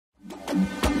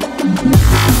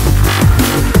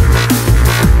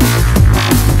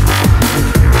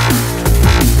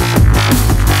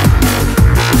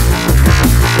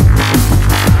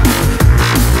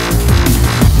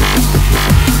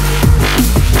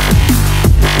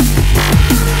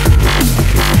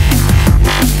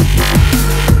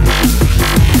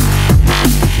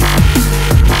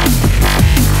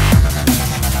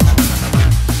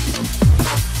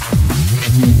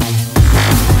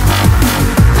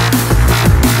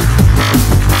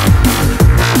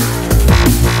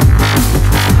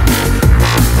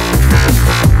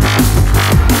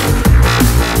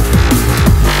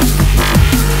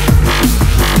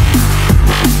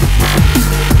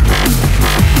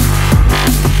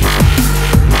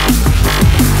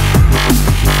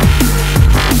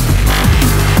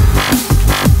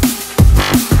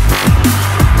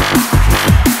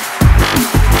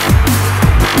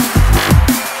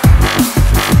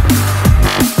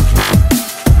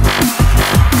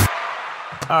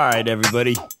All right,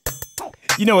 everybody.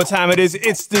 You know what time it is.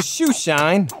 It's the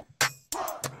Shoeshine,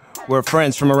 where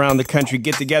friends from around the country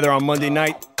get together on Monday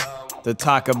night to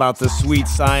talk about the sweet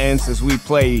science as we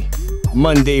play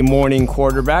Monday morning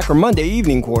quarterback or Monday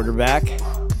evening quarterback.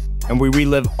 And we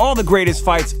relive all the greatest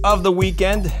fights of the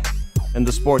weekend and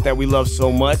the sport that we love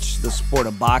so much, the sport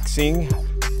of boxing.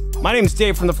 My name is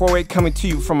Dave from the 408, coming to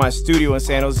you from my studio in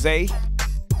San Jose.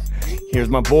 Here's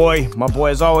my boy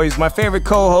as always, my favorite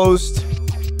co-host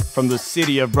from the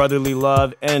city of brotherly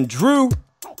love. And Drew,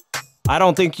 I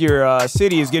don't think your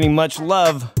city is getting much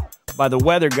love by the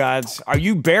weather gods. Are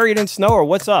you buried in snow or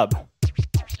what's up?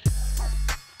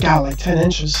 Got like 10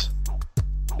 inches.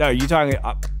 No, you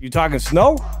talking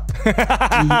snow?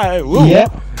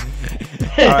 Yep.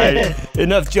 All right,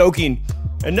 enough joking.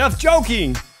 Enough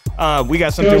joking. We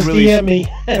got something girls really. DM me.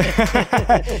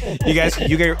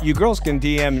 you girls can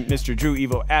DM Mr. Drew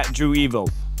Evo at Drew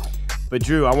Evo. But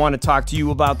Drew, I want to talk to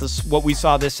you about what we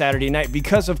saw this Saturday night,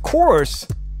 because of course,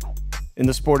 in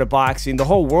the sport of boxing, the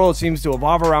whole world seems to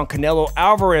evolve around Canelo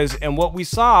Alvarez, and what we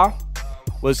saw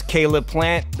was Caleb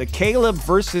Plant, the Caleb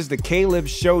versus the Caleb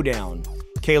showdown.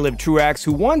 Caleb Truax,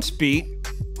 who once beat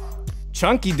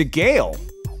Chunky DeGale,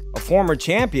 a former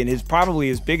champion, probably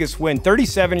his biggest win,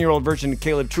 37-year-old version of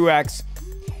Caleb Truax.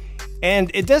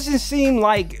 And it doesn't seem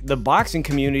like the boxing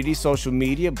community, social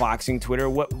media, boxing Twitter,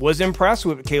 was impressed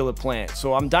with Caleb Plant.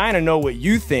 So I'm dying to know what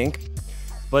you think.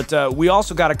 But we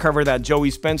also got to cover that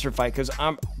Joey Spencer fight, because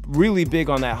I'm really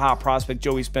big on that hot prospect,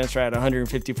 Joey Spencer, at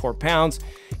 154 pounds.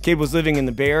 Kid was living in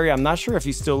the Bay Area. I'm not sure if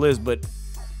he still is, but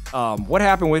what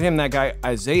happened with him, that guy,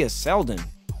 Isaiah Seldon?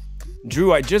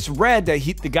 Drew, I just read that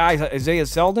the guy, Isaiah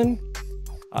Seldon,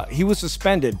 he was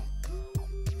suspended.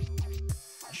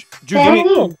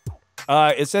 Drew,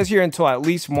 it says here until at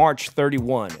least March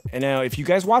 31. And now, if you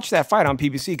guys watch that fight on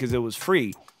PBC, because it was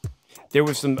free, there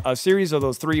was a series of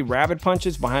those 3 rabbit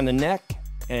punches behind the neck,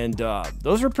 and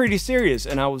those were pretty serious.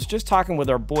 And I was just talking with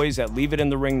our boys at Leave It in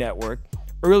the Ring Network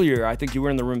earlier. I think you were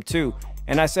in the room too.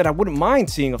 And I said I wouldn't mind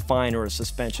seeing a fine or a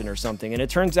suspension or something. And it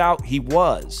turns out he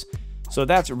was. So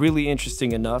that's really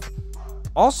interesting enough.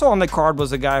 Also on the card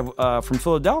was a guy from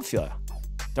Philadelphia,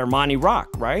 Darmani Rock,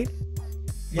 right?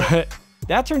 Yeah.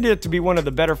 That turned out to be one of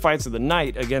the better fights of the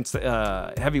night against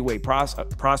heavyweight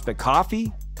prospect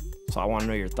Coffee. So I want to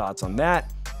know your thoughts on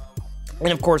that. And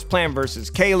of course, Plant versus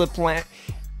Caleb.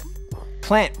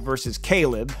 Plant versus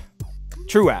Caleb.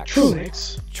 Truax.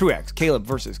 Caleb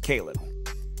versus Caleb.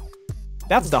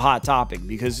 That's the hot topic,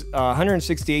 because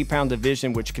 168-pound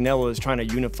division, which Canelo is trying to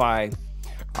unify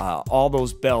all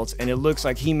those belts, and it looks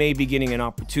like he may be getting an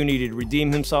opportunity to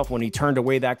redeem himself when he turned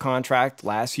away that contract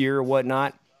last year or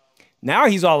whatnot. Now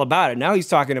he's all about it. Now he's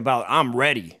talking about, I'm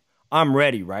ready. I'm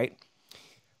ready, right?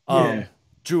 Yeah.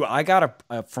 Drew, I got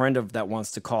a friend that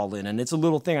wants to call in, and it's a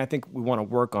little thing I think we want to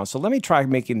work on. So let me try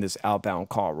making this outbound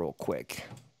call real quick.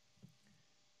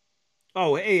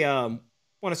 Oh, hey,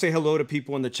 want to say hello to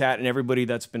people in the chat and everybody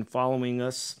that's been following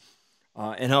us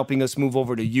and helping us move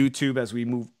over to YouTube as we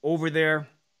move over there.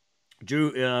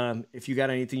 Drew, if you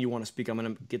got anything you want to speak, I'm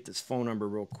going to get this phone number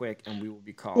real quick, and we will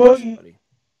be calling somebody.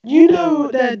 You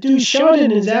know that dude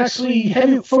Sheldon is actually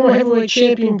former heavyweight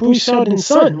champion Bruce Sheldon's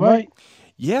son, right?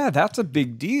 Yeah, that's a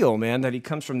big deal, man, that he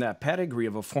comes from that pedigree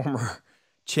of a former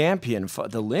champion,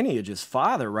 the lineage, his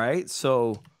father, right?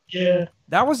 So yeah,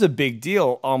 that was a big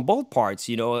deal on both parts,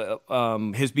 you know,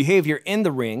 his behavior in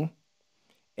the ring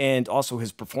and also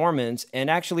his performance. And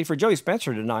actually for Joey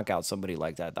Spencer to knock out somebody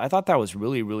like that, I thought that was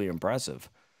really, really impressive.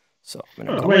 So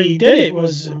the way he did it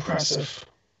was impressive.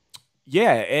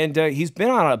 Yeah, and he's been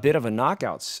on a bit of a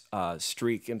knockout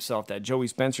streak himself, that Joey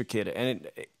Spencer kid. And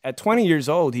at 20 years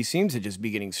old, he seems to just be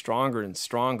getting stronger and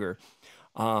stronger.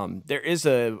 There is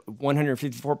a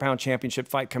 154-pound championship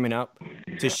fight coming up.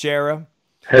 Teixeira.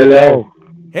 Hello.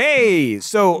 Hey,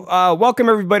 so welcome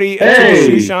everybody to Hey.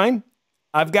 Shoeshine.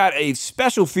 I've got a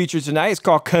special feature tonight. It's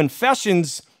called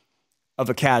Confessions of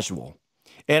a Casual.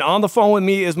 And on the phone with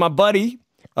me is my buddy,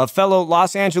 a fellow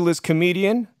Los Angeles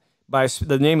comedian by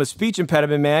the name of Speech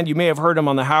Impediment Man. You may have heard him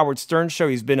on the Howard Stern Show.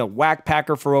 He's been a whack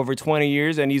packer for over 20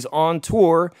 years, and he's on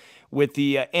tour with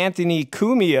the Anthony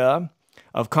Cumia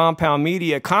of Compound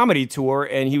Media comedy tour,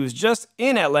 and he was just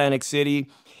in Atlantic City.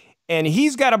 And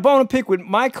he's got a bone to pick with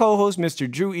my co-host,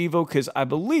 Mr. Drew Evo, because I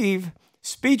believe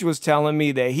Speech was telling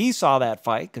me that he saw that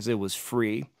fight because it was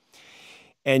free.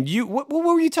 And you, what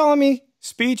were you telling me,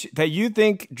 Speech, that you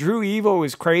think Drew Evo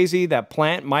is crazy that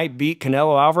Plant might beat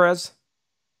Canelo Alvarez?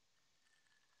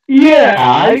 Yeah,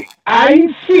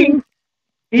 I think,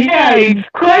 yeah, it's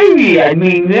crazy. I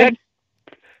mean, that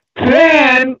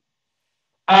plan,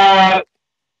 I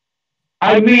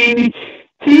mean,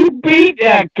 he beat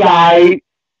that guy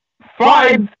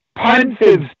 5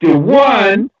 punches to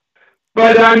 1,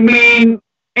 but I mean,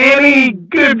 any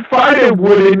good fighter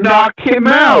would have knocked him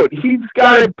out. He's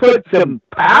got to put some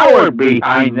power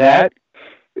behind that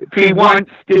if he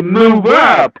wants to move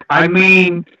up. I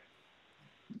mean,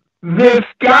 this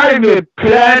guy that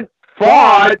Plant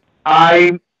fought,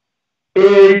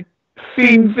 it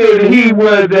seems that he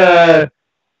was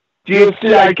just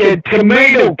like a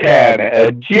tomato can,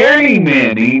 a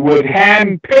journeyman. He was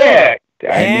handpicked.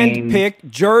 Handpicked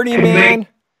journeyman?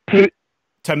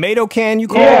 Tomato can, you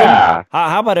call him?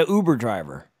 How about an Uber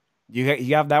driver?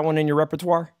 You have that one in your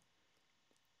repertoire?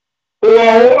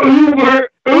 Well,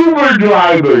 Uber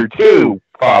driver, too.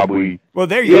 Probably. Well,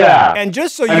 there you go. And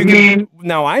just so you can,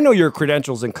 now I know your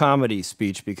credentials in comedy,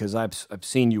 Speech, because I've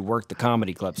seen you work the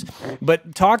comedy clubs.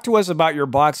 But talk to us about your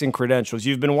boxing credentials.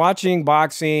 You've been watching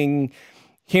boxing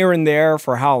here and there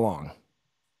for how long?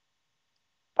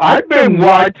 I've been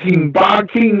watching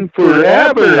boxing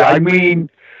forever. I mean,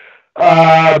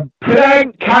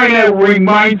 Plant kind of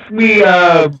reminds me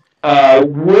of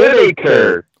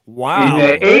Whitaker in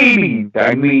the 80s.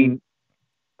 I mean,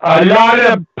 a lot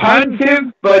of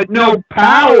punches, but no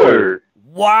power.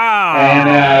 Wow.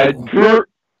 And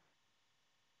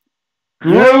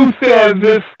Drew says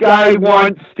this guy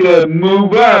wants to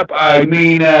move up. I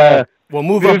mean, well,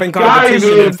 move up in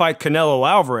competition and fight Canelo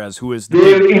Alvarez, who is the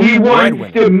he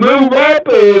wants to move up.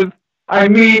 I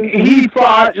mean, he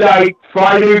fought like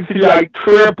fighters like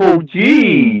Triple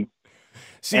G.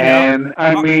 See, and now,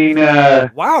 I mean,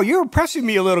 wow, you're impressing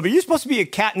me a little bit. You're supposed to be a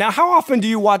cat. Now, how often do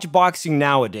you watch boxing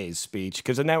nowadays, Speech?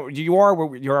 Because now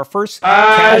you're our first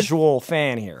casual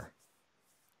fan here.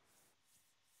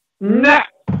 Nah,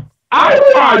 I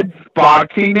watch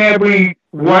boxing every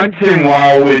once in a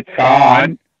while. It's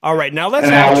on. All right, now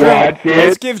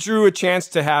let's give Drew a chance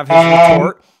to have his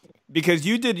retort. Because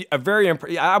you did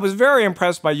a I was very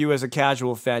impressed by you as a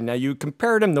casual fan. Now, you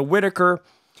compared him to Whitaker.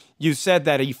 You said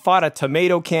that he fought a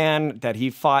tomato can, that he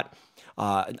fought,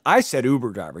 I said Uber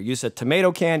driver. You said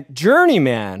tomato can,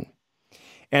 journeyman.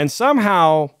 And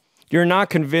somehow you're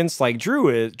not convinced like Drew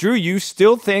is. Drew, you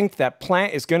still think that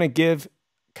Plant is going to give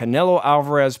Canelo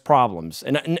Alvarez problems.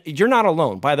 And you're not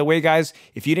alone. By the way, guys,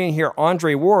 if you didn't hear,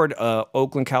 Andre Ward,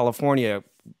 Oakland, California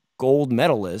gold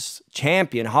medalist,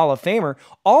 champion, Hall of Famer,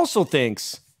 also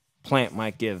thinks Plant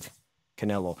might give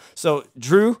Canelo. So,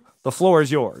 Drew, the floor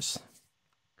is yours.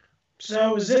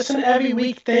 So is this an every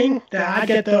week thing that I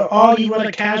get to argue with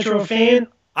a casual fan?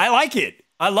 I like it.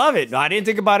 I love it. I didn't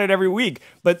think about it every week.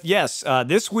 But yes,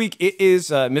 this week it is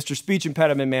Mr. Speech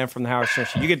Impediment Man from the Howard Stern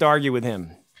Show. You get to argue with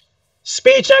him.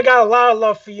 Speech, I got a lot of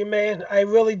love for you, man. I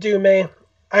really do, man.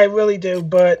 I really do.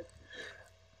 But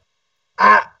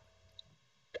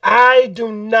I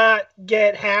do not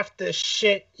get half the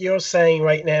shit you're saying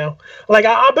right now. Like,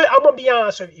 I'm going to be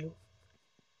honest with you.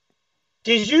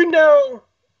 Did you know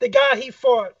the guy he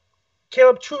fought,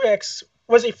 Caleb Plants,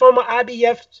 was a former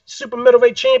IBF super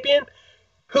middleweight champion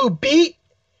who beat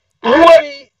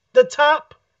the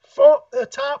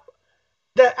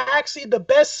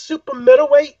best super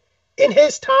middleweight in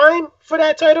his time for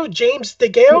that title, James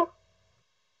DeGale?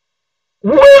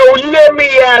 Well, let me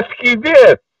ask you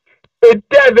this. It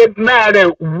doesn't matter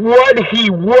what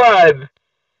he was.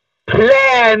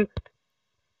 Plant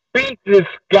beat this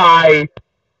guy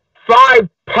 5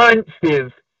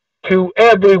 punches to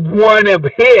every one of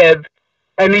his,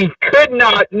 and he could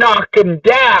not knock him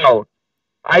down.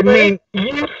 I mean,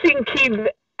 you think he's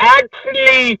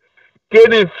actually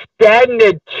going to stand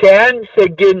a chance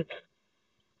against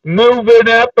moving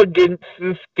up against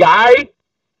this guy.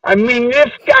 I mean,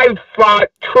 this guy fought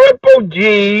Triple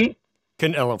G.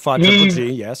 Canelo fought Triple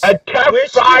G, yes. A tough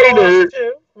fighter.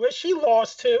 Which he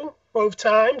lost to both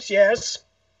times, yes.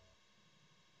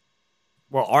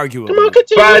 Well, arguably. Come on,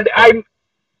 continue. But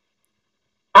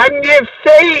I'm just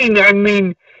saying, I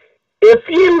mean, if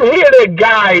you hit a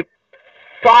guy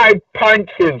 5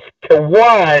 punches to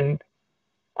 1,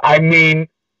 I mean,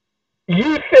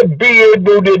 you should be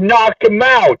able to knock him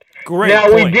out. Great now,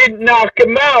 point. we didn't knock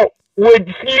him out, which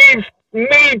leads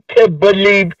me to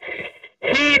believe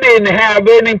he didn't have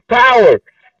any power.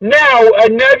 Now,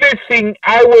 another thing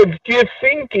I was just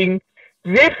thinking,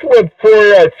 this was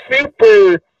for a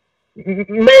super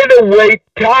middleweight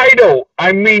title.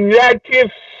 I mean, that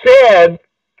just says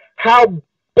how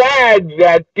bad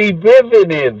that division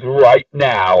is right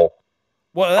now.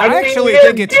 Well, I actually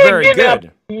think it's very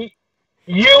good.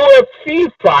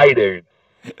 UFC fighters.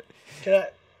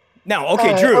 Now,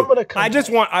 okay, Drew,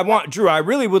 Drew, I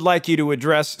really would like you to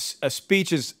address a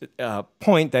Speech's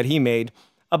point that he made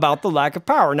about the lack of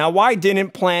power. Now, why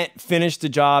didn't Plant finish the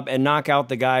job and knock out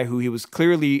the guy who he was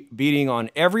clearly beating on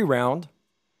every round?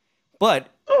 But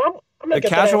the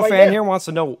casual fan here wants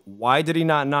to know, why did he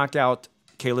not knock out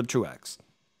Caleb Truax?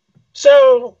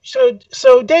 So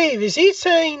Dave, is he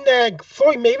saying that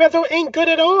Floyd Mayweather ain't good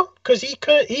at all because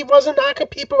he wasn't knocking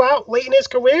people out late in his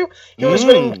career? He was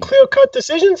winning clear-cut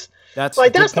decisions. That's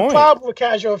the problem with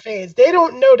casual fans. They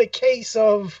don't know the case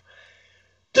of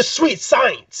the sweet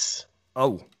science.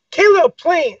 Oh, Caleb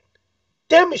Plant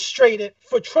demonstrated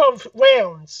for 12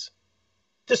 rounds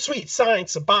the sweet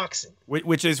science of boxing,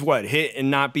 which is what, hit and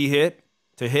not be hit,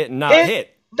 to hit and not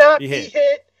hit, not be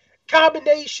hit,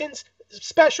 combinations.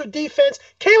 Special defense.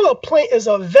 Caleb Plant is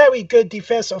a very good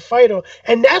defensive fighter,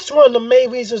 and that's one of the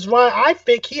main reasons why I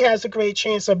think he has a great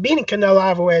chance of beating Canelo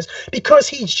Alvarez, because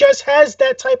he just has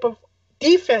that type of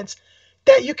defense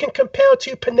that you can compare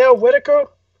to Pernell Whitaker,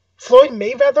 Floyd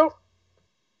Mayweather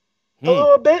a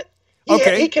little bit.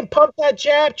 He can pump that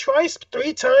jab twice,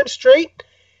 3 times straight.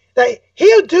 Like,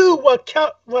 he'll do what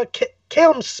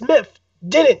Caleb Smith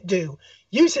didn't do.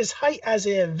 Use his height as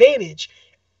an advantage.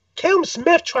 Caleb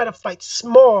Smith tried to fight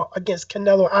small against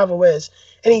Canelo Alvarez,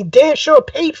 and he damn sure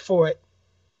paid for it.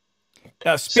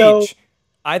 Speech,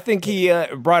 I think he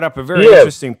brought up a very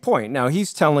interesting point. Now, he's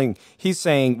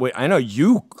saying, wait, I know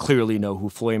you clearly know who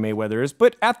Floyd Mayweather is,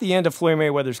 but at the end of Floyd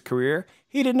Mayweather's career,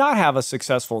 he did not have a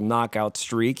successful knockout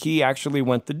streak. He actually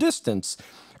went the distance,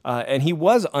 and he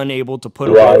was unable to put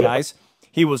away guys.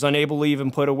 He was unable to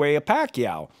even put away a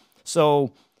Pacquiao.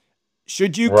 So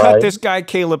should you cut this guy,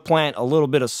 Caleb Plant, a little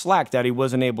bit of slack that he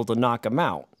wasn't able to knock him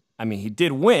out? I mean, he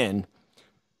did win.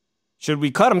 Should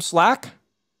we cut him slack?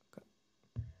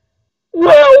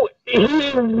 Well,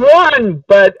 he won,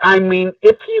 but, I mean,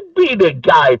 if you beat a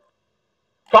guy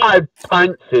 5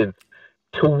 punches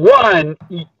to 1,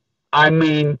 I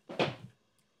mean,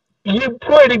 you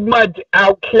pretty much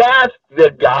outclassed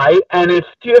the guy, and it's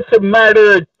just a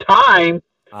matter of time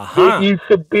that you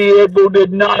should be able to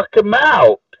knock him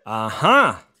out.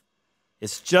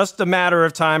 It's just a matter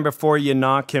of time before you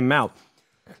knock him out.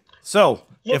 So,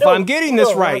 if I'm getting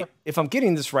this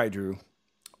right, Drew,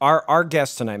 our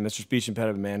guest tonight, Mr. Speech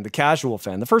Impediment Man, the casual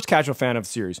fan, the first casual fan of the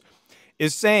series,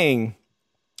 is saying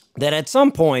that at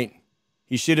some point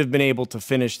he should have been able to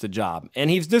finish the job, and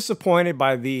he's disappointed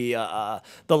by the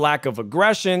lack of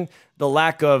aggression, the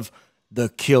lack of the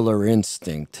killer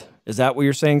instinct. Is that what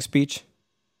you're saying, Speech?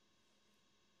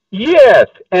 Yes,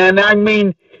 and I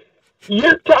mean,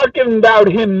 you're talking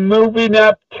about him moving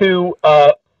up to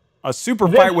a super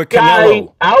fight with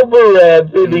Canelo Alvarez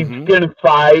that he's going to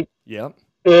fight. Yep.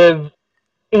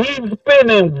 He's been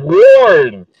in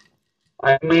wars.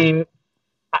 I mean,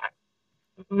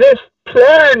 this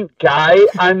Plant guy,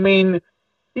 I mean,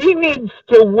 he needs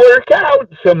to work out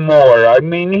some more. I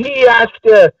mean, he has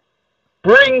to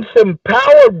bring some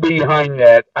power behind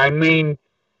that. I mean,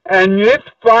 and this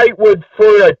fight was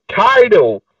for a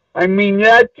title. I mean,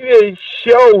 that just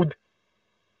showed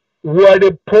what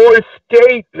a poor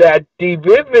state that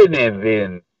division is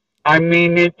in. I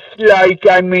mean, it's like,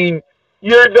 I mean,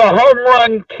 you're the home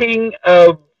run king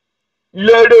of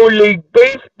Little League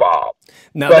Baseball.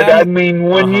 Now but, I mean,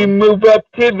 when you move up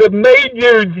to the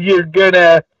majors, you're going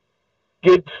to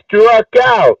get struck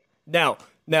out.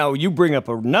 Now, you bring up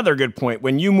another good point.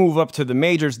 When you move up to the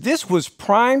majors, this was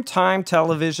prime time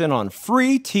television on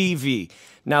free TV.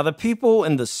 Now, the people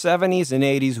in the 70s and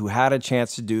 80s who had a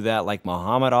chance to do that, like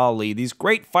Muhammad Ali, these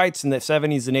great fights in the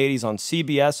 70s and 80s on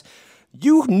CBS,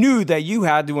 you knew that you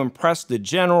had to impress the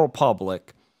general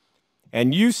public.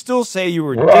 And you still say you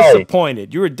were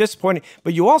disappointed. You were disappointed,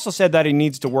 but you also said that he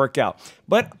needs to work out.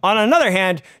 But on another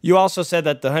hand, you also said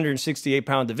that the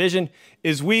 168-pound division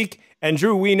is weak. And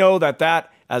Drew, we know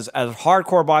that as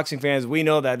hardcore boxing fans, we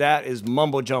know that is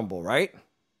mumbo jumbo, right?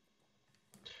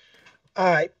 All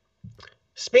right.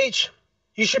 Speech,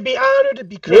 you should be honored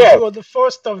because you are the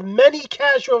first of many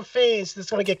casual fans that's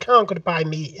going to get conquered by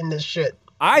me in this shit.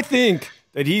 I think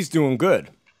that he's doing good.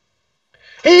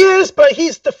 He is, but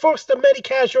he's the first of many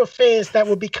casual fans that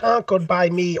will be conquered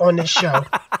by me on this show.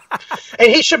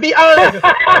 And he should be honored.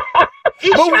 He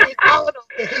should be honored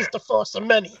that he's the first of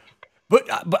many. But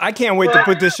I can't wait to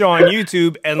put this show on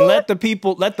YouTube and let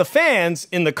the fans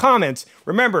in the comments.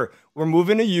 Remember, we're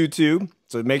moving to YouTube,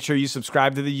 so make sure you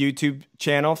subscribe to the YouTube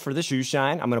channel for the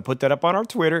Shoeshine. I'm going to put that up on our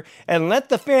Twitter. And let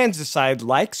the fans decide,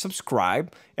 like,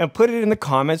 subscribe, and put it in the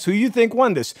comments who you think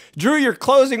won this. Drew, your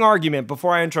closing argument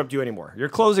before I interrupt you anymore. Your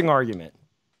closing argument.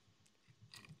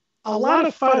 A lot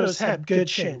of fighters have good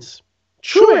chins.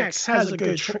 Truex has a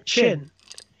good chin.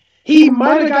 He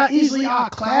might have got easily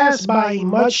outclassed by a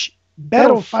much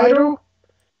better fighter,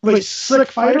 with slick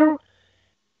fighter.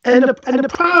 And the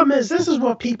problem is, this is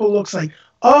what people looks like.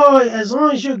 Oh, as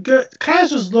long as you're good,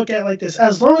 casuals look at it like this.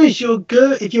 As long as you're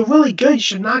good, if you're really good, you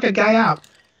should knock a guy out.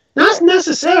 Not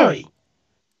necessary.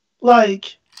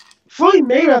 Like, Floyd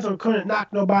Mayweather couldn't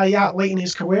knock nobody out late in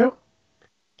his career.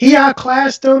 He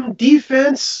outclassed them,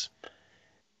 defense,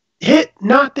 hit,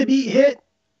 not to be hit.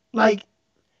 Like,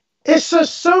 it's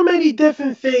just so many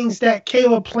different things that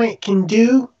Caleb Plant can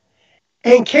do.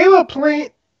 And Caleb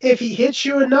Plant, if he hits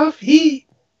you enough, he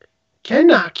can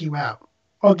knock you out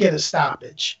or get a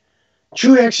stoppage.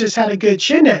 Truex just had a good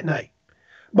chin that night.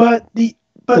 But the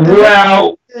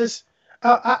is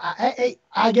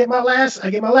I get my last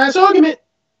argument.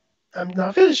 I'm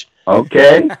not finished.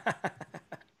 Okay.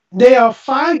 There are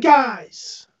 5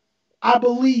 guys, I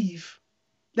believe,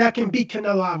 that can beat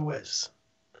Canelo Alvarez.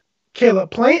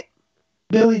 Caleb Plant,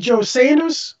 Billy Joe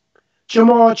Sanders,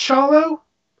 Jamal Charlo,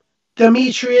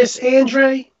 Demetrius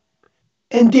Andre,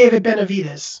 and David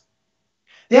Benavidez.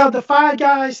 They are the 5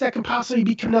 guys that can possibly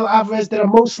beat Canelo Alvarez that are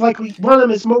most likely, one of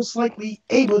them is most likely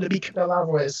able to beat Canelo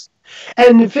Alvarez.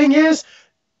 And the thing is,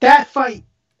 that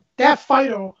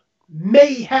fighter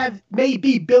may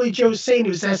be Billy Joe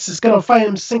Sanders that's just going to fight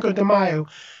him Cinco de Mayo.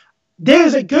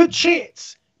 There's a good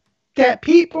chance that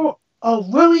people are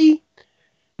really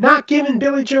not giving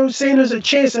Billy Joe Sanders a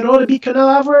chance at all to beat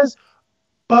Canelo Alvarez,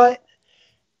 but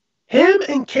him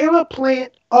and Caleb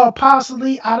Plant are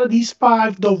possibly, out of these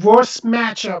 5, the worst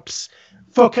matchups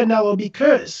for Canelo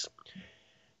because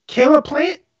Caleb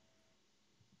Plant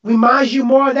reminds you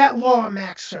more of that Law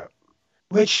matchup,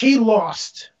 which he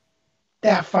lost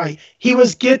that fight. He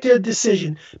was get their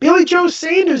decision. Billy Joe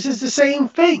Sanders is the same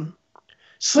thing.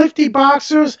 Slifty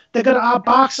boxers, they're going to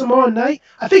outbox him all night.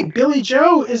 I think Billy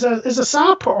Joe is a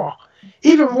southpaw.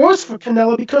 Even worse for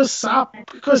Canelo because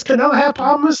Canelo had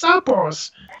problems with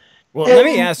southpaws. Well, let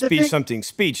me ask Speech something.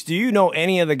 Speech, do you know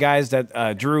any of the guys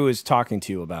that Drew is talking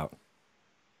to you about?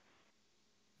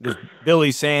 There's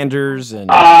Billy Sanders and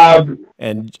no,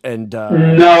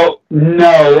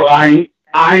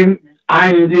 I'm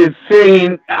just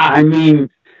saying. I mean,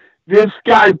 this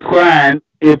guy Plant,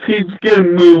 if he's gonna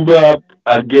move up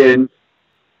against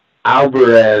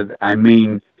Alvarez, I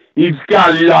mean, he's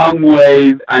got a long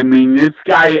ways. I mean, this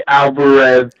guy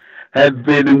Alvarez has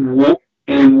been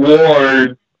in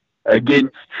wars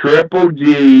against Triple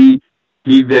G.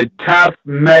 He's a tough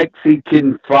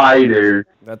Mexican fighter.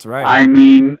 That's right. I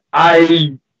mean,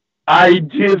 I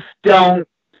just don't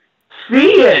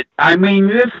see it. I mean,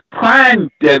 this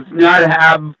Plant does not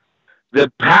have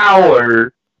the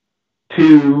power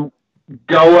to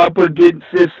go up against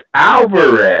this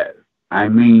Alvarez. I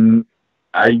mean,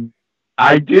 I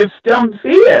just don't see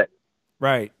it.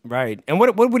 Right. And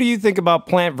what do you think about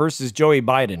Plant versus Joey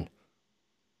Biden?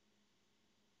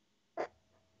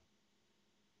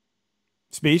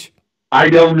 Speech? I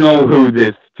don't know who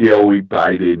this Joey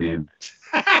Biden is.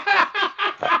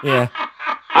 Yeah.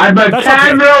 I'm a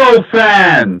Canelo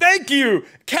fan. Thank you,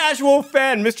 casual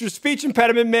fan, Mr. Speech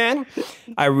Impediment Man.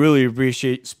 I really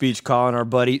appreciate Speech calling our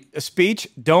buddy. Speech,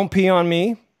 don't pee on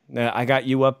me. I got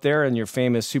you up there and your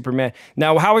famous Superman.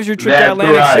 Now, how was your trip to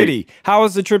Atlantic City? How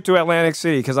was the trip to Atlantic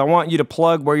City? Because I want you to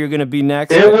plug where you're going to be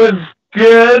next. It was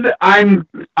good.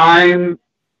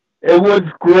 It was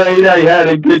great. I had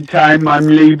a good time. I'm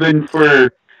leaving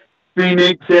for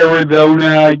Phoenix,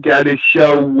 Arizona. I got a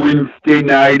show Wednesday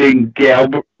night in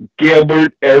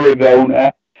Gilbert,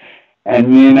 Arizona.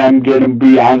 And then I'm going to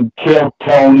be on Kill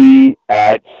Tony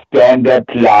at Stand Up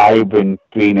Live in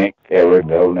Phoenix,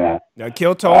 Arizona. Now,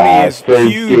 Kill Tony is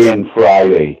Thursday huge. and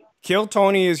Friday. Kill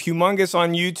Tony is humongous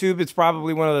on YouTube. It's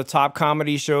probably one of the top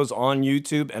comedy shows on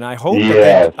YouTube, and I hope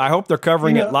I hope they're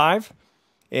covering it live.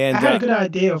 And I had a good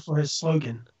idea for his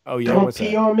slogan. Oh yeah, don't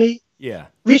pee on me. Yeah,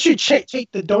 we should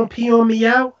take the "don't pee on me"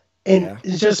 out, and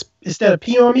it's just instead of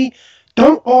 "pee on me,"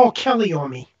 "don't R. Kelly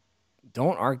on me."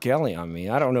 Don't R. Kelly on me.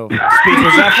 I don't know. Speech,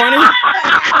 was that funny?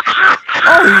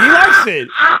 Oh, he likes it.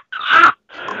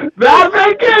 That's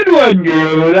a good one,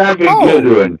 Drew. That's a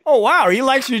good one. Oh wow, he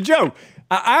likes your joke.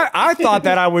 I thought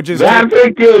that I would just. That's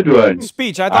a good one.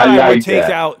 Speech. I thought I would take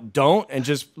out "don't" and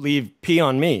just leave "pee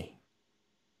on me."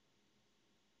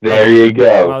 There you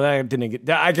go. Well, that didn't get.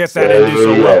 I guess that didn't do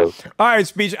so well. All right,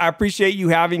 Speech. I appreciate you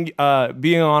having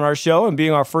being on our show and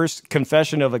being our first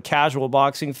confession of a casual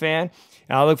boxing fan.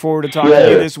 And I look forward to talking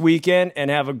to you this weekend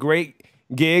and have a great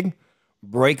gig.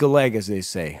 Break a leg, as they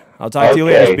say. I'll talk to you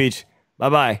later, Speech. Bye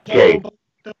bye. Okay.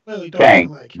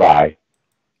 Thanks. Bye.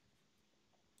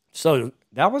 So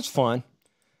that was fun.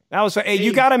 That was fun. Hey,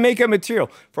 you got to make a material.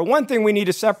 For one thing, we need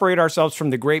to separate ourselves from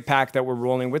the great pack that we're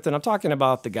rolling with. And I'm talking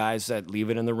about the guys that leave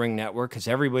it in the Ring Network because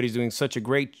everybody's doing such a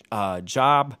great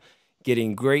job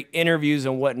getting great interviews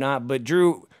and whatnot. But,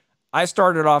 Drew, I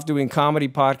started off doing comedy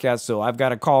podcasts, so I've got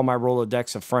to call my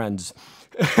Rolodex of friends,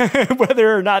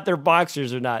 whether or not they're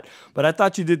boxers or not. But I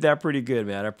thought you did that pretty good,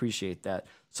 man. I appreciate that.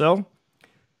 So,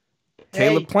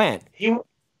 Caleb Plant.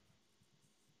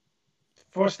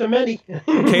 Force the many.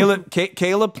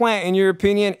 Caleb Plant, in your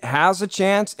opinion, has a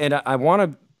chance. And I want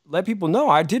to let people know,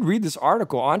 I did read this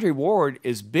article. Andre Ward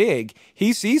is big.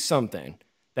 He sees something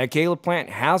that Caleb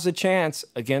Plant has a chance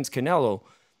against Canelo.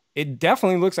 It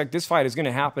definitely looks like this fight is going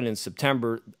to happen in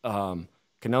September.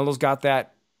 Canelo's got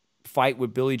that fight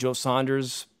with Billy Joe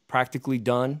Saunders practically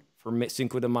done for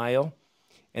Cinco de Mayo.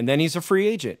 And then he's a free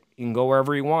agent. He can go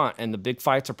wherever he wants. And the big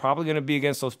fights are probably going to be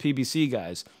against those PBC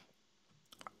guys.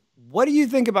 What do you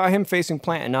think about him facing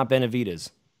Plant and not Benavidez?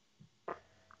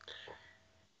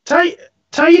 Tell you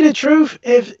the truth,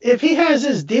 if he has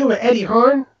his deal with Eddie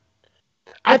Hearn,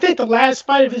 I think the last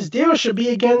fight of his deal should be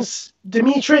against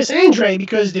Demetrius Andrade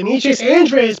because Demetrius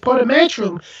Andrade is part of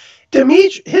Matchroom.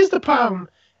 Here's the problem.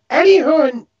 Eddie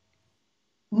Hearn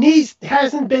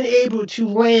hasn't been able to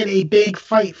land a big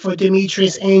fight for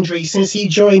Demetrius Andrade since he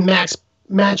joined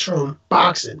Matchroom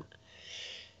Boxing.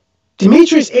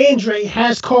 Demetrius Andrade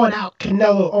has called out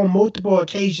Canelo on multiple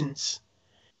occasions.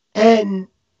 And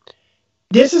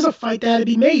this is a fight that had to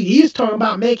be made. He's talking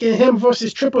about making him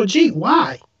versus Triple G.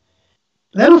 Why?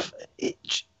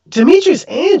 Demetrius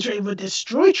Andrade would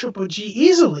destroy Triple G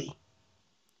easily.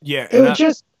 Yeah,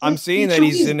 I'm seeing that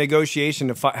he's in negotiation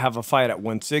to have a fight at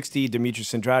 160,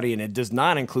 Demetrius Andrade, and it does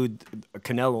not include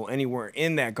Canelo anywhere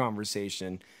in that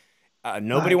conversation.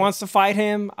 Nobody wants to fight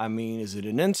him. I mean, is it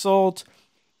an insult?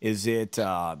 Is it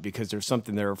because there's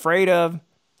something they're afraid of?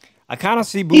 I kind of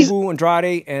see Boo Boo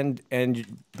Andrade and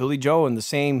Billy Joe in the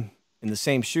same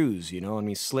shoes. You know, I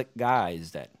mean, slick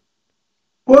guys that.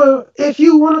 Well, if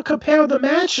you want to compare the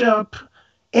matchup,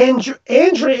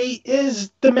 Andrade is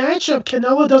the matchup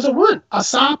Canelo doesn't want. A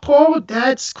southpaw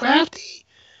that's crafty,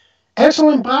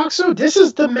 excellent boxer. This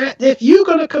is the match. If you're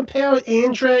going to compare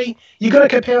Andrade, you're going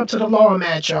to compare him to the Law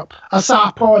matchup. A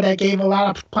southpaw that gave a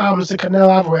lot of problems to Canelo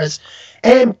Alvarez.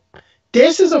 And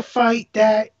this is a fight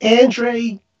that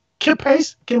Andrade can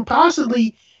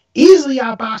possibly easily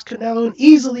outbox Canelo and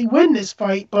easily win this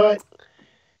fight, but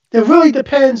it really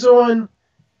depends on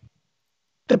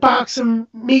the boxing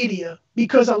media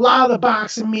because a lot of the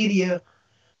boxing media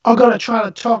are going to try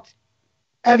to talk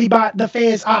the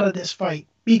fans out of this fight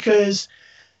because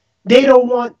they don't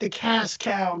want the cash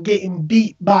cow getting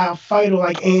beat by a fighter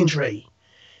like Andrade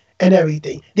and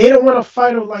everything. They don't want a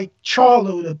fighter like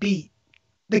Charlo to beat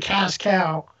the cash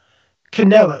cow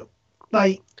Canelo.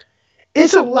 Like,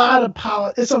 it's a lot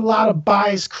of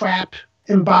biased crap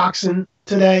in boxing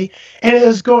today, and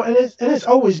it's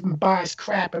always been biased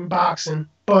crap in boxing.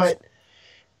 But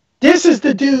this is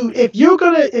the dude. If you're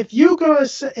gonna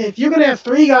have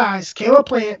three guys, Caleb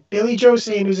Plant, Billy Joe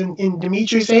Saunders, and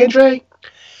Demetrius Andrade,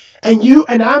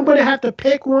 and I'm gonna have to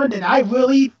pick one that I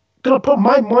really gonna put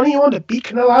my money on to beat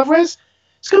Canelo Alvarez,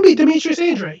 it's gonna be Demetrius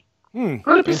Andrade.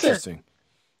 100%. Interesting.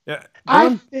 Yeah.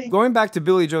 Going back to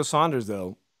Billy Joe Saunders,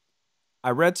 though, I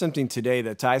read something today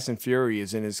that Tyson Fury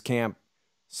is in his camp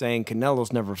saying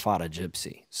Canelo's never fought a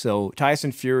gypsy. So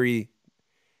Tyson Fury,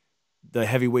 the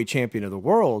heavyweight champion of the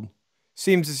world,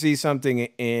 seems to see something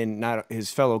in not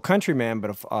his fellow countryman,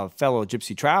 but a fellow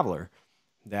gypsy traveler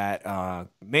that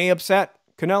may upset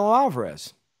Canelo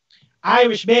Alvarez.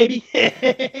 Irish, baby.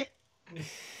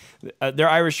 They're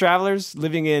Irish travelers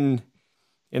living in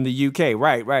the UK.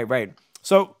 Right.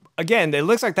 So, again, it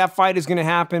looks like that fight is going to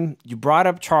happen. You brought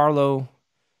up Charlo.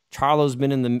 Charlo's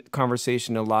been in the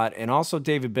conversation a lot, and also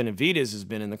David Benavidez has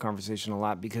been in the conversation a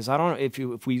lot, because I don't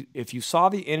know if you saw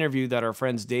the interview that our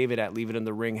friends David at Leave It in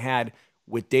the Ring had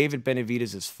with David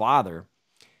Benavidez's father.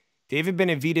 David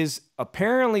Benavidez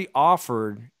apparently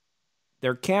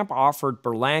their camp offered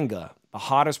Berlanga, the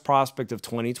hottest prospect of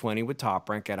 2020 with Top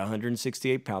Rank at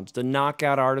 168 pounds. The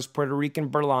knockout artist, Puerto Rican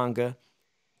Berlanga,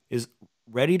 is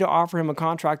ready to offer him a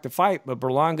contract to fight, but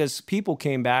Berlanga's people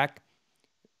came back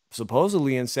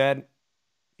supposedly and said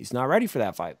he's not ready for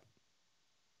that fight.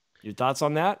 Your thoughts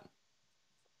on that?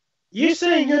 You're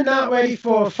saying you're not ready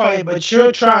for a fight, but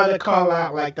you're trying to call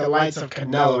out like the likes of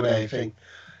Canelo and everything.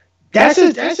 That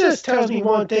just tells me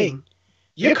one thing.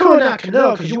 You're calling out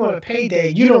Canelo because you want a payday.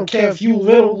 You don't care if you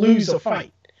lose a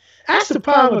fight. That's the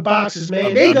problem with boxers,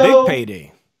 man. They go, big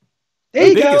payday.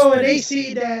 They go and they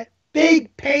see that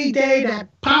big payday, that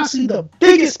possibly the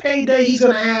biggest payday he's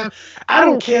gonna have. I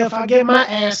don't care if I get my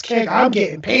ass kicked. I'm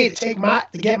getting paid to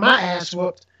get my ass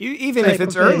whooped. Even if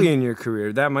it's early in your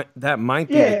career, that might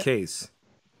be the case.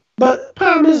 But the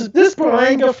problem is, this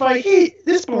Berlanga fight,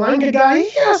 this Berlanga guy, he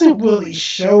hasn't really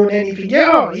shown anything.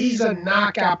 Yeah, he's a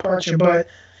knockout puncher, but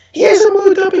he hasn't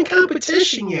moved up in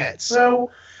competition yet. So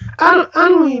I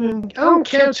don't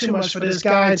care too much for this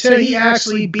guy until he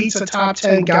actually beats a top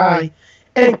 10 guy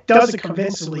and does it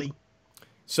convincingly.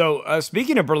 So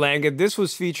speaking of Berlanga, this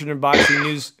was featured in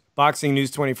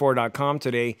BoxingNews24.com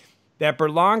today, that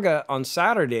Berlanga on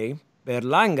Saturday,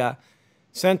 Berlanga,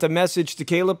 sent a message to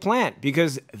Caleb Plant,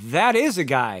 because that is a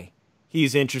guy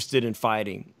he's interested in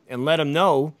fighting, and let him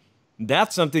know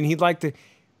that's something he'd like to.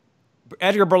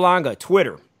 Edgar Berlanga,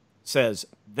 Twitter, says,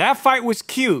 "That fight was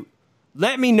cute.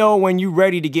 Let me know when you're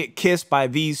ready to get kissed by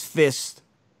these fists."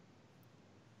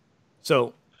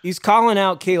 So he's calling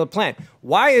out Caleb Plant.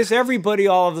 Why is everybody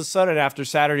all of a sudden after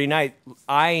Saturday night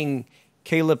eyeing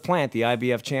Caleb Plant, the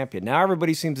IBF champion? Now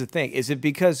everybody seems to think, is it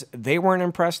because they weren't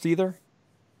impressed either?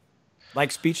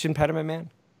 Like Speech Impediment Man?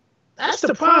 That's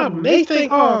the problem. They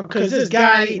think, because this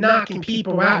guy ain't knocking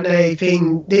people out and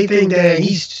everything, they think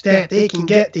that they can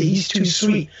get that he's too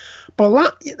sweet.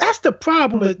 But that's the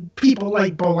problem with people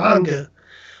like Berlanga.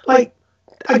 Like,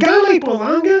 a guy like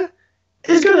Berlanga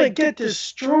is going to get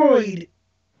destroyed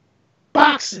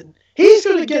boxing. He's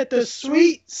going to get the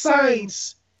sweet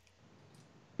science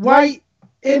right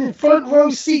in front row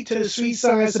seat to the sweet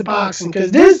science of boxing,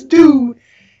 because this dude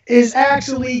is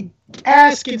actually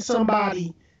asking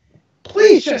somebody,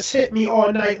 please just hit me all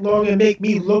night long and make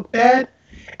me look bad.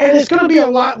 And it's going to be a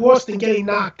lot worse than getting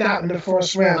knocked out in the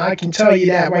first round. I can tell you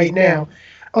that right now.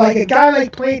 Like a guy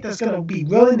like Plant that's going to be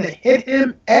willing to hit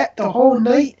him at the whole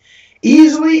night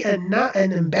easily and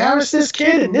embarrass this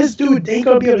kid, and this dude ain't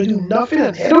going to be able to do nothing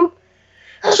and hit him.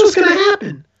 That's what's going to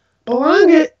happen.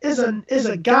 Berlanga is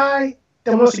a guy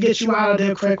that wants to get you out of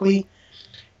there quickly.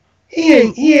 He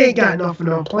ain't got nothing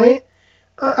on Plant.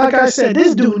 Like I said,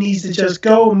 this dude needs to just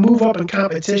go and move up in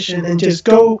competition and just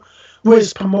go where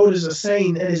his promoters are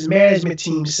saying and his management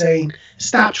team saying,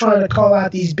 stop trying to call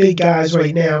out these big guys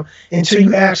right now until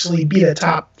you actually be the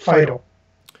top fighter.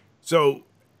 So,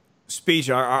 Speech,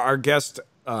 our guest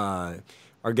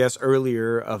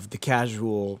earlier of the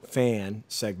casual fan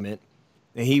segment,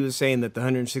 and he was saying that the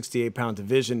 168-pound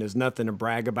division is nothing to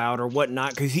brag about or whatnot,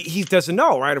 because he doesn't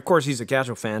know, right? Of course, he's a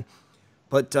casual fan.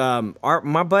 But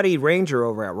my buddy Ranger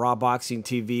over at Raw Boxing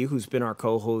TV, who's been our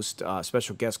co-host,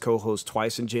 special guest co-host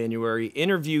twice in January,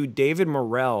 interviewed David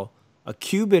Morrell, a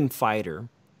Cuban fighter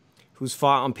who's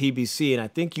fought on PBC. And I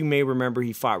think you may remember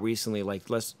he fought recently, like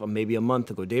maybe a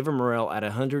month ago. David Morrell at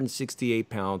 168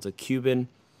 pounds, a Cuban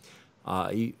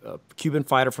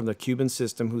fighter from the Cuban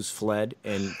system who's fled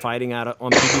and fighting out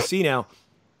on PBC now.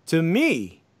 To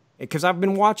me, because I've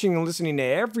been watching and listening to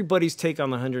everybody's take on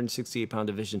the 168-pound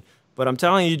division, but I'm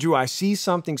telling you, Drew, I see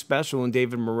something special in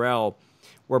David Morrell,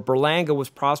 where Berlanga was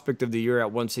prospect of the year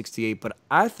at 168. But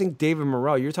I think David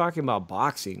Morrell, you're talking about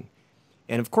boxing.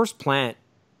 And, of course, Plant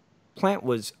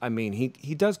was, I mean,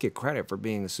 he does get credit for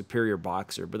being a superior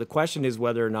boxer. But the question is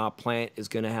whether or not Plant is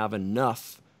going to have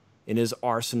enough in his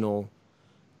arsenal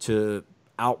to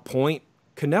outpoint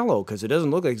Canelo, because it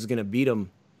doesn't look like he's going to beat him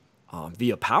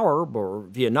via power or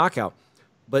via knockout.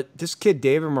 But this kid,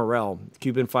 David Morrell,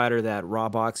 Cuban fighter that Raw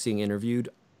Boxing interviewed,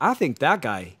 I think that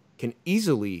guy can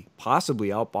easily, possibly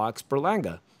outbox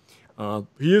Berlanga.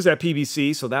 He is at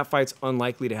PBC, so that fight's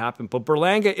unlikely to happen. But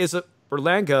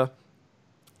Berlanga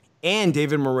and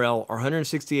David Morrell are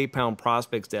 168-pound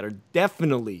prospects that are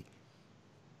definitely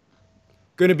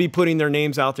going to be putting their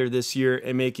names out there this year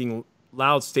and making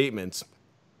loud statements.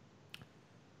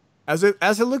 As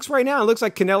it looks right now, it looks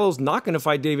like Canelo's not going to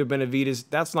fight David Benavidez.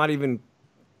 That's not even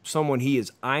someone he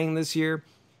is eyeing this year.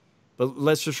 But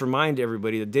let's just remind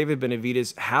everybody that David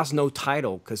Benavidez has no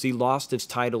title because he lost his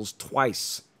titles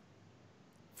twice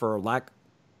for a lack,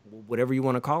 whatever you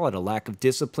want to call it, a lack of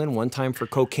discipline. One time for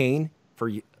cocaine, for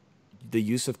the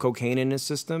use of cocaine in his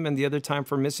system, and the other time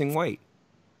for missing weight.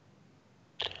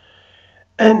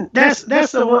 And that's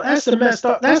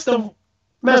the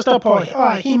messed up part. All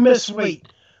right, he missed weight,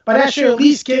 but that should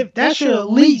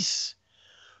at least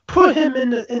put him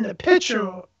in the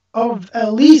picture of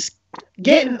at least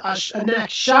getting a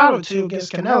next shot or two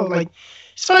against Canelo. Like,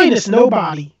 he's fighting this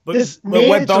nobody. But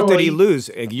what belt did he lose?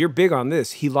 You're big on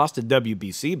this. He lost a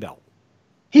WBC belt.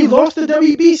 He lost the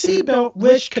WBC belt,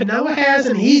 which Canelo has,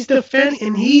 and he's defending,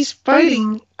 and he's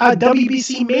fighting a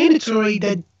WBC mandatory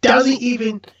that doesn't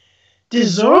even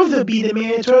deserve to be the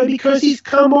mandatory because he's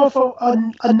come off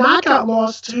a knockout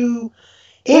loss to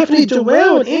Anthony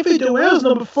Duell, and Anthony Duell's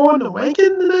number 4 in the ranking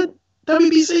in the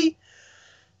WBC.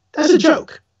 That's a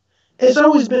joke. It's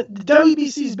always been, the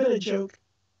WBC's been a joke,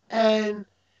 and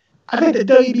I think the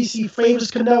WBC favors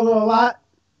Canelo a lot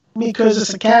because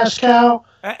it's a cash cow.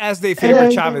 As they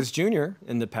favored Chavez Jr.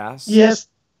 in the past. Yes.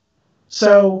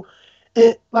 So,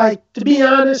 to be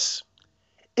honest,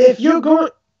 if you're going,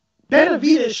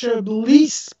 Benavidez should at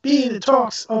least be in the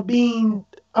talks of being,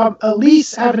 at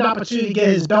least have an opportunity to get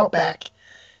his belt back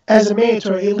as a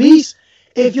mandatory. At least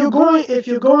if you're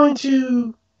going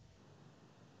to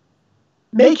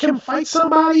make him fight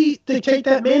somebody to take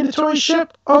that mandatory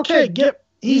ship, okay,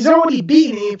 he's already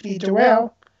beaten Anthony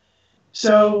Duell.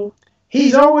 So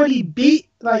he's already beat,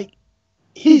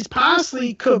 he's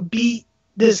possibly could beat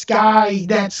this guy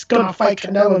that's going to fight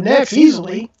Canelo next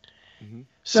easily. Mm-hmm.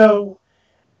 So,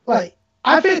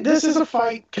 I think this is a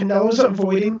fight Canelo's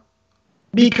avoiding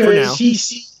because he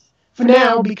sees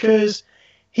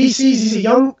he's a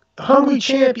young, hungry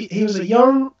champion. He was a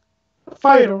young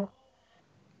fighter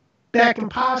that can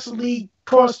possibly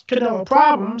cause Canelo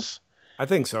problems. I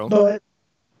think so. But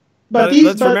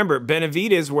let's remember,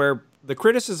 Benavidez, where the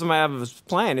criticism I have of his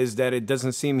plan is that it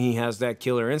doesn't seem he has that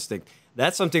killer instinct.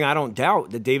 That's something I don't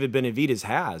doubt that David Benavidez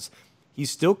has.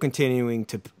 He's still continuing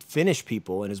to finish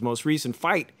people. In his most recent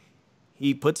fight,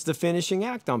 he puts the finishing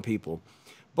act on people.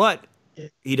 But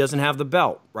he doesn't have the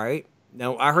belt, right?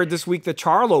 Now, I heard this week that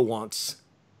Charlo wants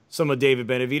some of David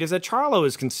Benavidez, that Charlo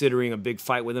is considering a big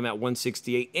fight with him at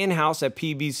 168 in-house at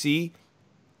PBC.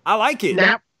 I like it.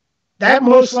 Now, that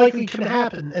most likely can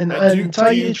happen. And to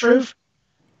tell you the truth,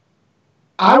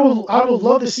 I would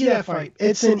love to see that fight.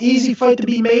 It's an easy fight to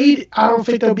be made. I don't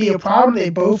think there'll be a problem. They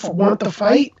both want the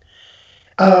fight.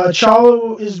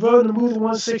 Charlo is willing to move to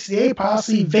 168,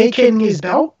 possibly vacating his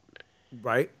belt.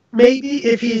 Right. Maybe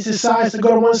if he decides to go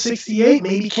to 168,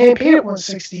 maybe campaign at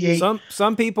 168.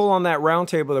 Some people on that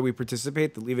roundtable that we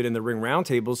participate, the Leave It in the Ring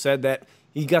roundtable, said that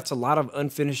he got a lot of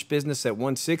unfinished business at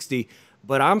 160.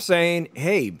 But I'm saying,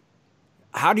 hey,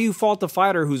 how do you fault a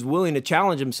fighter who's willing to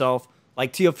challenge himself?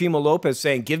 Like Teofimo Lopez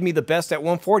saying, give me the best at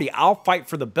 140. I'll fight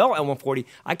for the belt at 140.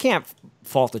 I can't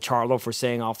fault a Charlo for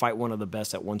saying I'll fight one of the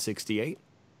best at 168.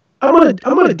 I'm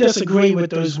gonna disagree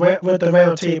with the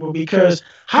round table because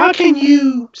how can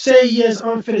you say he has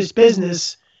unfinished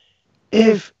business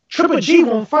if Triple G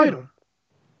won't fight him?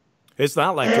 It's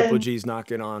not like Triple G's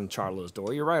knocking on Charlo's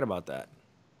door. You're right about that.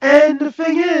 And the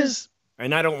thing is,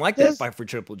 and I don't like that fight for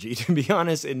Triple G, to be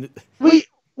honest. And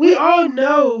we all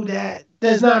know that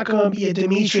there's not going to be a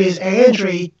Demetrius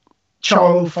Andre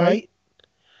Charlo fight.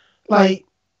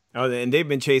 And they've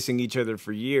been chasing each other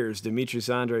for years. Demetrius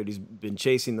Andrade's been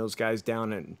chasing those guys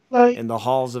down in the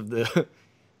halls of the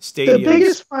stadium.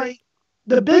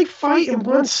 The big fight in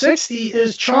 160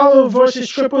 is Charlo versus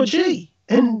Triple G.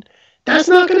 And that's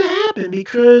not going to happen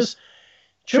because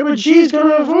Triple G is going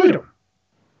to avoid him.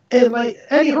 And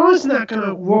Eddie Hearn's not going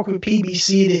to work with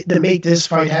PBC to make this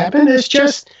fight happen. It's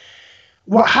just,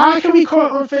 how can we call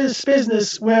it unfinished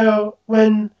business? Well,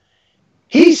 when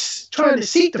he's trying to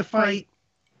seek the fight,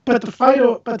 but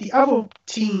the other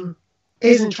team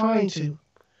isn't trying to.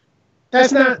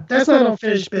 That's not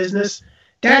unfinished business.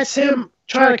 That's him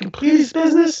trying to complete his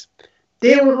business.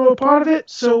 They don't want no part of it,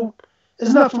 so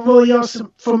there's nothing really else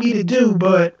for me to do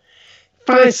but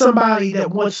find somebody that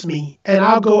wants me, and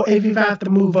I'll go if I have to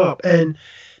move up. And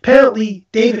apparently,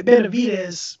 David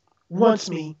Benavidez wants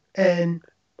me, and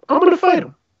I'm going to fight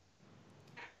him.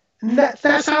 And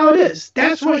that's how it is.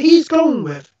 That's what he's going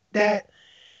with. That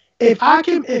if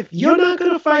you're not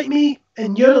going to fight me,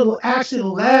 and you're actually the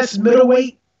last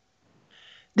middleweight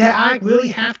that I really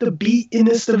have to beat in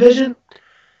this division,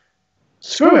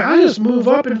 screw it. I just move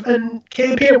up and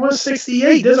campaign at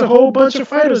 168. There's a whole bunch of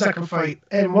fighters I can fight,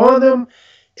 and one of them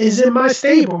is in my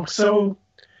stable. So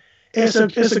it's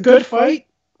a good fight.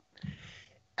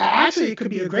 Actually, it could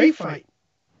be a great fight.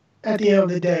 At the end of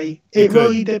the day, it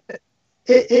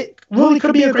really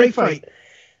could be a great fight.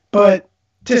 But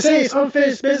to say it's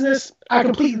unfinished business, I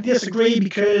completely disagree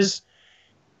because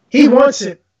he wants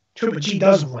it. Triple G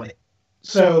doesn't want it.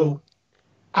 So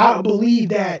I believe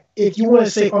that if you want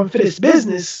to say unfinished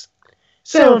business,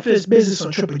 say unfinished business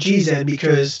on Triple G's end,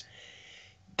 because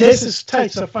this is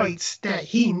types of fights that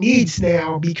he needs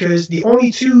now, because the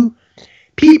only two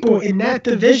people in that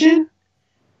division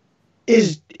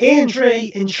is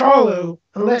Andre and Charlo,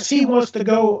 unless he wants to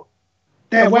go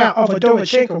that route of a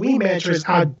Domachenko rematch.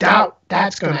 I doubt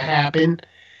that's going to happen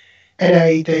and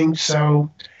everything.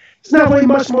 So there's not really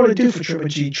much more to do for Triple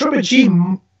G. Triple G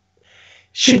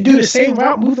should do the same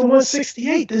route, move to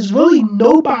 168. There's really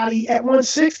nobody at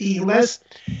 160 unless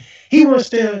he wants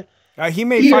to. He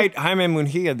may fight Jaime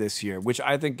Munguia this year, which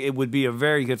I think it would be a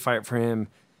very good fight for him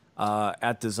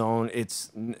at the Zone.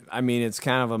 I mean, it's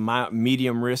kind of a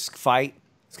medium risk fight.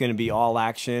 It's going to be all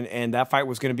action, and that fight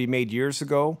was going to be made years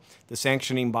ago. The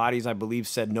sanctioning bodies, I believe,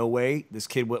 said no way. This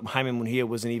kid, Jaime Munguia,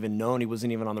 wasn't even known. He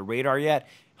wasn't even on the radar yet.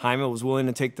 Jaime was willing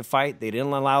to take the fight. They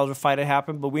didn't allow the fight to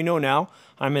happen, but we know now.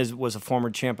 Jaime was a former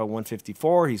champ at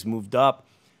 154. He's moved up.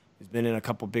 He's been in a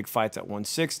couple big fights at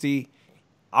 160.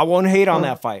 I won't hate on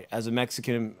that fight as a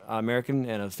Mexican-American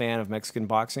and a fan of Mexican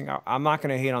boxing. I'm not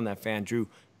going to hate on that fan, Drew,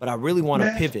 but I really want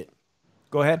to pivot.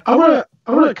 Go ahead. I want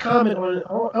to comment on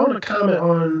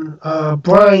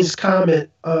Brian's comment.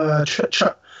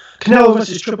 Canelo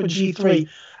versus Triple G3.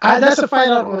 That's a fight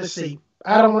I don't want to see.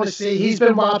 I don't want to see. He's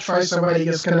been robbed twice already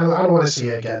against Canelo. I don't want to see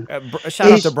it again.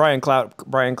 Shout out to Brian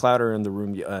Clouder in the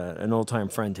room, an old-time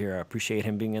friend here. I appreciate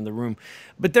him being in the room.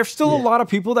 But there's still a lot of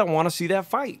people that want to see that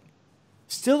fight.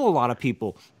 Still a lot of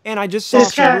people. And I just saw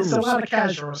some rumors. It's a lot of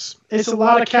casuals. It's a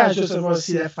lot of casuals that want to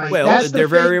see that fight. Well, they're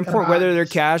very important, whether they're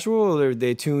casual or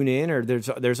they tune in, or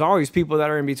there's always people that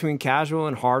are in between casual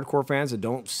and hardcore fans that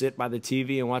don't sit by the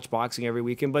TV and watch boxing every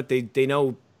weekend, but they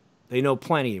know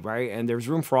plenty, right? And there's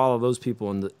room for all of those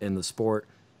people in the sport,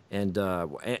 and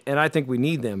I think we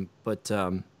need them. But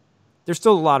there's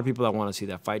still a lot of people that want to see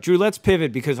that fight. Drew, let's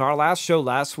pivot, because our last show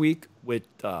last week with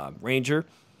Ranger,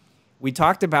 we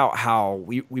talked about how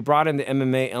we brought in the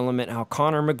MMA element, how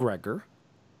Conor McGregor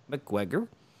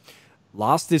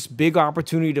lost this big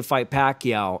opportunity to fight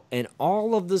Pacquiao, and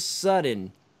all of a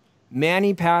sudden,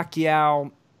 Manny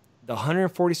Pacquiao, the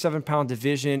 147-pound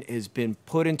division, has been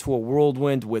put into a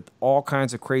whirlwind with all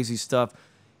kinds of crazy stuff.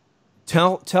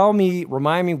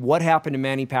 Remind me what happened to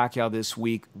Manny Pacquiao this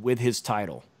week with his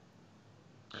title.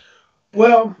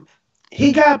 Well,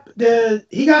 he got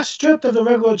stripped of the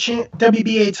regular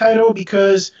WBA title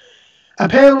because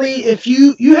apparently if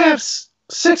you have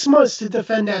 6 months to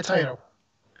defend that title,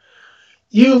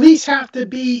 you at least have to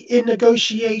be in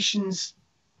negotiations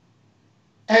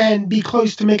and be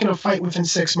close to making a fight within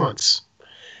 6 months.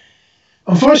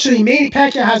 Unfortunately, Manny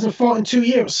Pacquiao hasn't fought in 2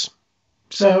 years.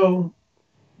 So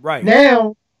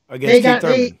now against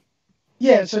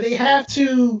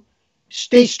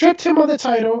they stripped him of the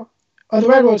title, of the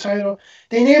regular title.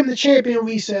 They named the champion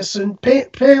recess, and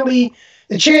apparently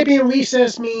the champion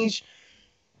recess means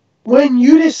when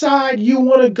you decide you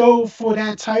want to go for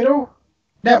that title,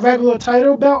 that regular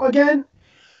title belt again,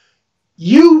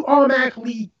 you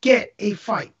automatically get a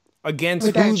fight. Against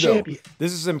who, though? Champion.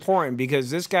 This is important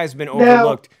because this guy's been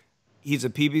overlooked. He's a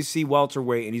PBC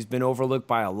welterweight, and he's been overlooked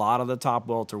by a lot of the top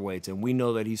welterweights, and we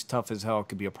know that he's tough as hell.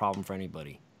 Could be a problem for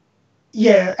anybody.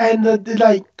 Yeah, and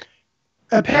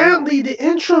apparently the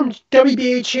interim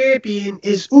WBA champion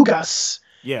is Ugas.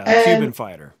 Yeah, a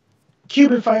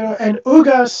Cuban fighter. And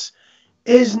Ugas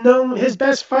is known. His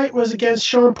best fight was against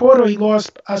Sean Porter. He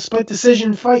lost a split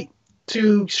decision fight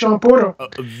to Sean Porter.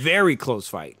 A very close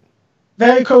fight.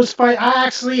 Very close fight. I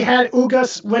actually had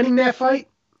Ugas winning that fight.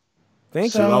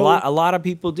 Thank you. A lot of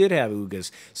people did have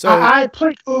Ugas. So I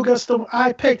picked Ugas. I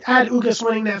had Ugas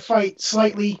winning that fight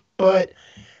slightly, but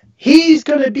he's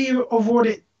going to be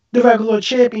awarded the regular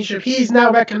championship. He's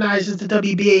now recognized as the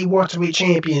WBA welterweight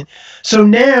champion. So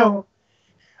now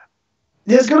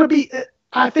there's going to be,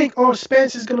 I think,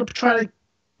 Spence is going to try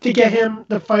to get him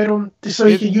to fight him so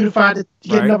he can unify to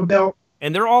get another belt.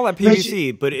 And they're all at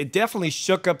PBC, but it definitely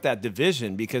shook up that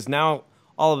division because now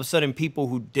all of a sudden people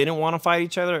who didn't want to fight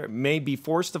each other may be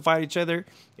forced to fight each other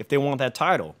if they want that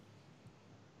title.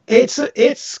 It's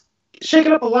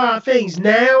shaking up a lot of things.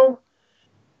 Now,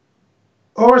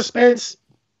 Spence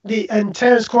and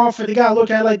Terrence Crawford, they gotta look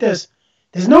at it like this.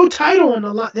 There's no title in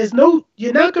the lot.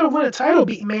 You're not gonna win a title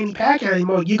beating Manny Pacquiao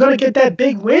anymore. You're gonna get that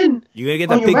big win. You're gonna get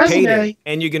that big payday,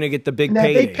 and you're gonna get the big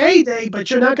payday. Big payday, but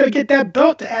you're not gonna get that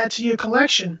belt to add to your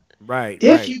collection. Right.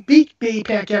 If you beat Manny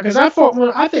Pacquiao, because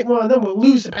I think one of them will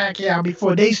lose to Pacquiao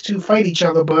before these two fight each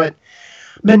other. But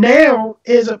now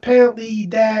is apparently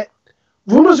that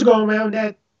rumors are going around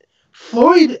that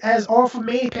Floyd has offered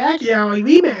Manny Pacquiao a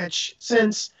rematch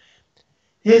since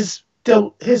his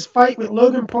fight with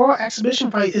Logan Paul, exhibition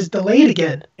fight, is delayed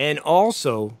again. And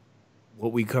also,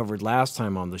 what we covered last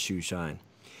time on the Shoeshine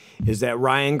is that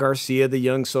Ryan Garcia, the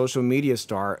young social media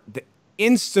star,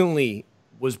 instantly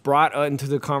was brought into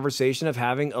the conversation of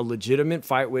having a legitimate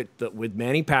fight with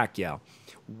Manny Pacquiao.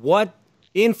 What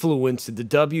influence did the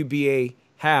WBA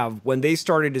have when they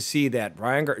started to see that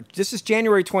this is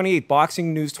January 28th,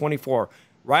 Boxing News 24.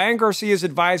 Ryan Garcia's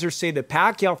advisors say the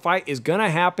Pacquiao fight is going to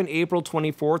happen April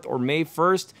 24th or May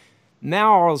 1st.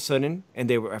 Now, all of a sudden, and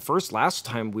they were at first, last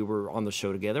time we were on the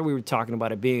show together, we were talking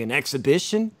about it being an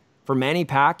exhibition for Manny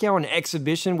Pacquiao, an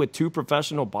exhibition with two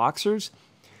professional boxers.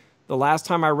 The last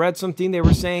time I read something, they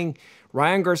were saying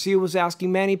Ryan Garcia was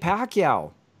asking Manny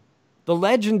Pacquiao, the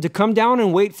legend, to come down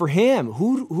and wait for him.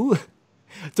 Who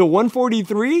to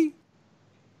 143?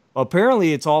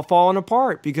 Apparently, it's all falling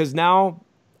apart because now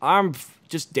I'm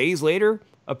just days later.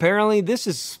 Apparently, this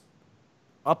is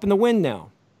up in the wind now.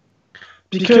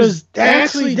 Because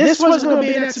actually, this wasn't going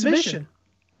to be an exhibition.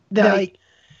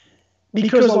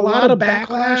 Because a lot of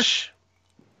backlash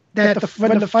that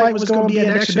when the fight was going to be an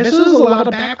exhibition, there was a lot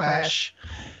of backlash.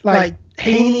 Like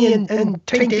Haney and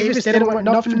Tank Davis didn't want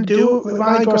nothing to do with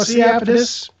Ryan Garcia after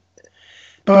this.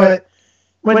 But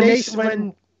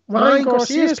when Ryan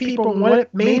Garcia's people wanted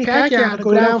Manny Pacquiao to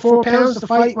go down 4 pounds to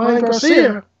fight Ryan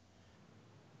Garcia,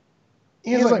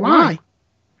 he was like, "Why?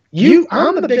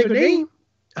 I'm the bigger name.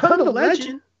 I'm the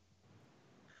legend.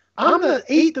 I'm the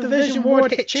 8th Division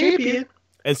World Champion."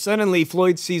 And suddenly,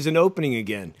 Floyd sees an opening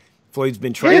again. Floyd's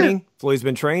been training. Yeah. Floyd's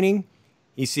been training.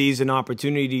 He sees an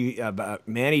opportunity.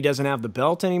 Manny doesn't have the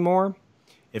belt anymore.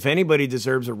 If anybody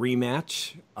deserves a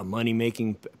rematch, a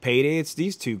money-making payday, it's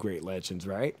these two great legends,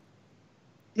 right?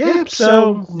 Yeah,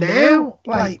 so now,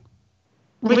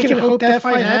 we can hope that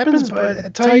fight happens, but to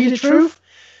tell you the truth,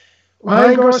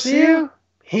 Ryan Garcia,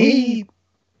 he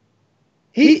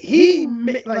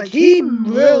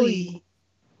really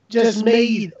just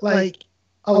made,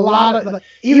 a lot of,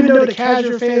 even though the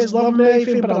casual fans love him and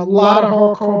everything, but a lot of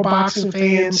hardcore boxing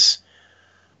fans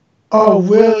are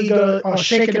really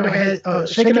shaking their heads,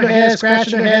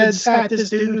 scratching their heads at this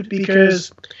dude,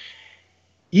 because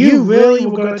you really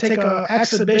were going to take an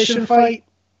exhibition fight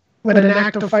with an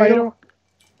active fighter.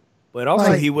 But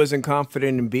also, he wasn't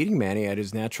confident in beating Manny at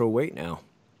his natural weight now.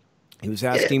 He was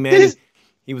asking Manny.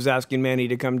 He was asking Manny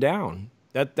to come down.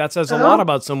 That says a lot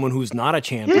about someone who's not a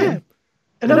champion. Yeah.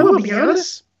 And I'm going to be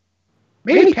honest,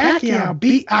 Manny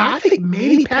Pacquiao I think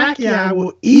Manny Pacquiao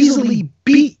will easily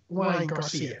beat Ryan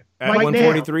Garcia. At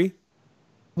 143?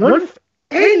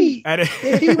 At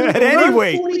any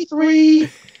weight.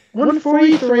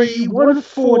 143,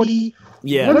 140,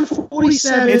 yeah.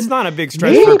 147. It's not a big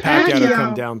stretch for Pacquiao to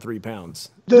come down 3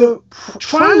 pounds. The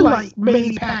Twilight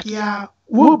Manny Pacquiao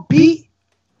will beat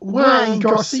Ryan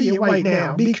Garcia right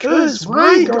now, because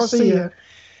Ryan Garcia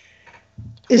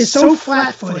is so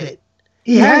flat-footed.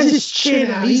 He has his chin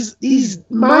out. He's in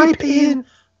my opinion,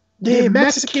 the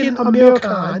Mexican Amir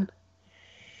Khan.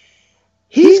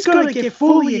 He's going to get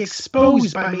fully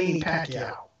exposed by Manny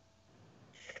Pacquiao.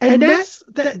 And this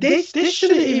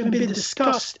shouldn't even been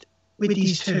discussed with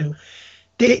these two.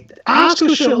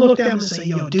 Oscar should have looked at him and said,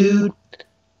 "Yo, dude,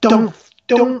 don't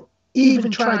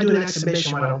even try to do an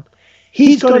exhibition with him.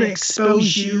 He's going to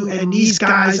expose you, and these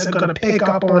guys are going to pick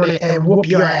up on it and whoop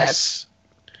your ass."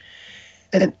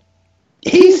 And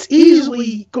he's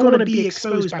easily going to be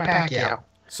exposed by Pacquiao.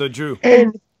 So, Drew,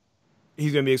 and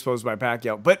he's going to be exposed by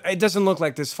Pacquiao. But it doesn't look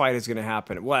like this fight is going to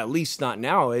happen. Well, at least not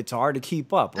now. It's hard to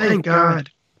keep up. Right? Thank God.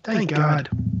 Thank God.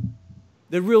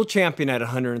 The real champion at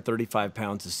 135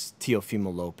 pounds is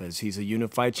Teofimo Lopez. He's a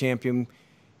unified champion.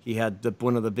 He had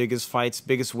one of the biggest fights,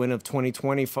 biggest win of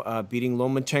 2020, beating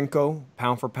Lomachenko,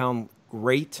 pound for pound,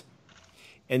 great.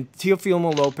 And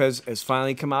Teofimo Lopez has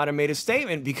finally come out and made a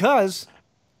statement, because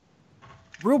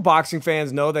real boxing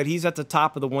fans know that he's at the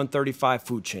top of the 135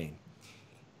 food chain.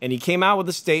 And he came out with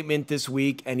a statement this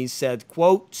week, and he said,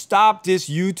 quote, "Stop this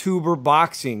YouTuber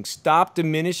boxing. Stop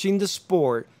diminishing the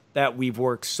sport that we've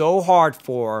worked so hard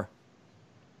for.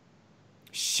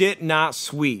 Shit not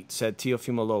sweet," said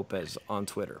Teofimo Lopez on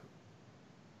Twitter.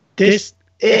 It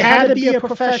had to be a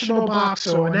professional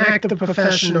boxer, an active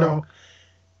professional,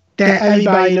 that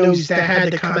everybody knows that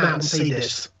had to come out and say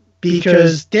this.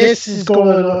 Because this is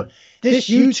going on. This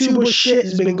YouTuber shit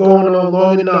has been going on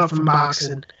long enough in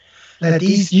boxing. That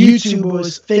these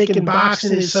YouTubers thinking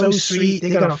boxing is so sweet,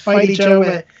 they're going to fight each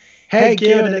other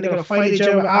headgear, and then they're gonna fight each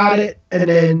other at it, and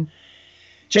then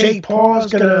Jake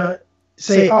Paul's gonna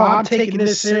say, "Oh, I'm taking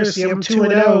this seriously. I'm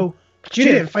 2-0." But you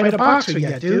didn't fight a boxer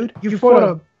yet, dude. You fought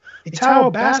a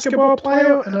Italian basketball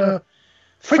player and a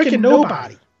freaking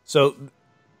nobody. So,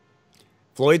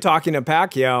 Floyd talking to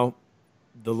Pacquiao,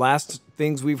 the last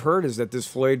things we've heard is that this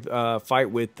Floyd fight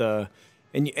with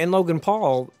and Logan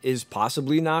Paul is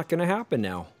possibly not going to happen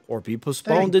now or be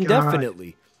postponed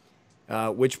indefinitely.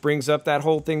 Which brings up that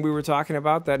whole thing we were talking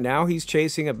about, that now he's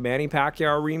chasing a Manny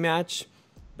Pacquiao rematch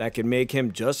that could make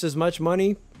him just as much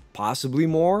money, possibly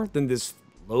more, than this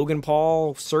Logan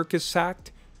Paul circus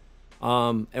act.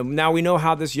 And now we know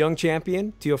how this young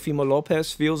champion, Teofimo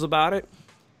Lopez, feels about it.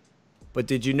 But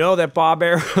did you know that Bob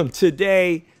Arum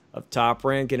today of Top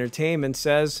Rank Entertainment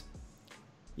says,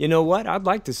 you know what? I'd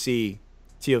like to see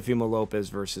Teofimo Lopez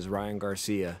versus Ryan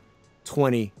Garcia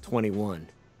 2021.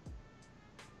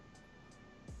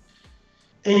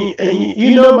 And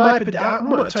you know I'm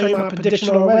going to tell you my prediction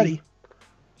already.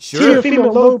 Sure.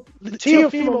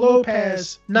 Teofimo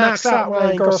Lopez knocks out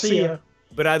Ryan Garcia.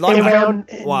 But I like round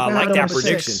that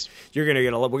prediction. 6. We're gonna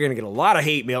get a lot of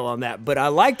hate mail on that, but I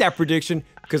like that prediction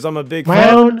because I'm a big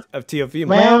fan of Teofimo.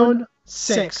 Round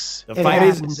 6.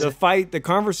 The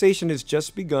conversation has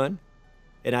just begun,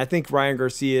 and I think Ryan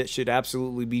Garcia should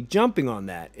absolutely be jumping on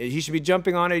that. He should be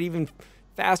jumping on it even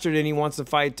faster than he wants to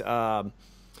fight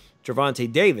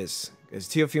Gervonta Davis, because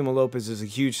Teofimo Lopez is a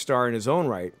huge star in his own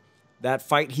right. That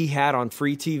fight he had on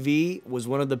free TV was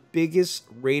one of the biggest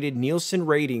rated Nielsen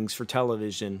ratings for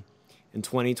television in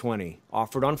 2020.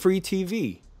 Offered on free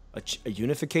TV, a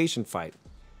unification fight.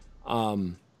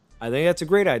 I think that's a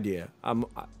great idea. I'm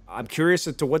curious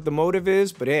as to what the motive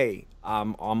is, but hey,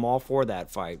 I'm all for that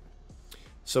fight.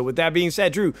 So with that being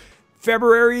said, Drew,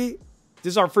 February,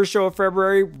 this is our first show of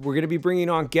February. We're going to be bringing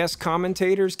on guest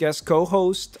commentators, guest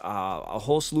co-hosts, a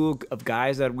whole slew of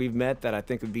guys that we've met that I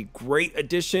think would be great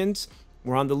additions.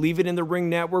 We're on the Leave It in the Ring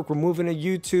network. We're moving to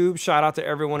YouTube. Shout out to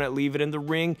everyone at Leave It in the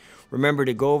Ring. Remember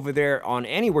to go over there on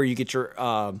anywhere you get your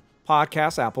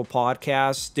podcasts, Apple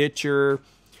Podcasts, Stitcher,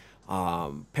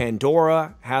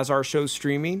 Pandora has our show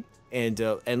streaming. And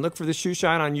look for the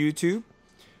Shoeshine on YouTube.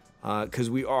 Because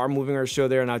we are moving our show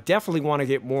there, and I definitely want to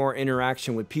get more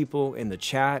interaction with people in the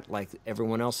chat, like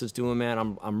everyone else is doing, man.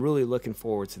 I'm really looking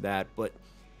forward to that. But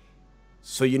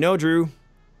so you know, Drew,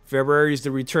 February is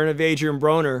the return of Adrian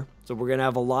Broner, so we're gonna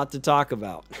have a lot to talk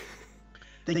about.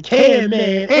 The can,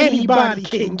 man, anybody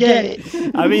can get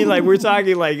it. I mean, like we're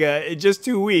talking like in just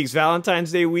 2 weeks,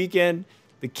 Valentine's Day weekend.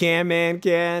 The can man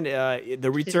can the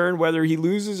return, whether he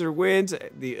loses or wins,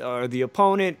 the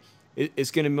opponent.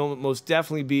 It's going to most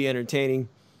definitely be entertaining.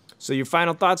 So your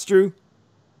final thoughts, Drew?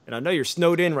 And I know you're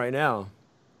snowed in right now.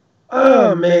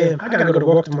 Oh, man. I got to go to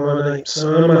work tomorrow night,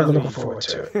 so I'm not looking forward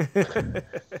to it.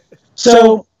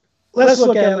 So let's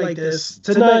look at it like this.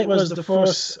 Tonight was the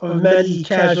first of many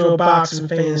casual boxing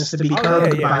fans to be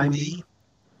conquered by me.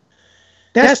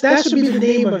 That should be the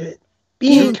name of it.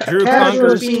 Drew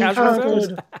casual is being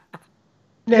conquered.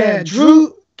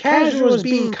 Casual is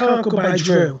being conquered by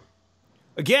Drew.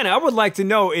 Again, I would like to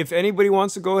know if anybody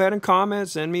wants to go ahead and comment,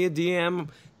 send me a DM.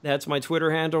 That's my Twitter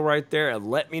handle right there.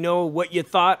 And let me know what you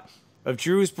thought of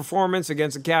Drew's performance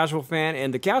against a casual fan.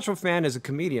 And the casual fan is a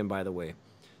comedian, by the way.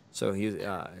 So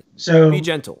be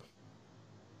gentle.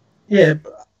 Yeah,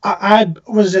 I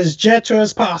was as gentle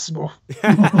as possible.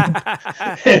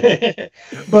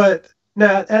 But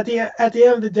now, at the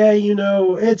end of the day, you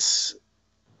know,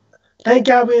 thank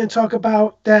God we didn't talk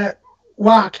about that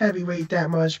Rock heavyweight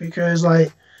that much, because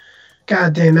like,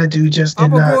 god damn, that dude just did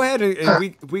not. Go ahead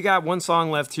and we got one song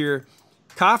left here.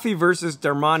 Coffee versus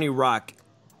Darmani Rock.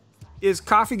 Is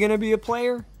Coffee gonna be a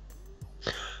player?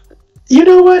 You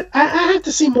know what? I have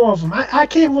to see more of him. I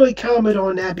can't really comment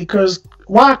on that because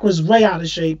Rock was way out of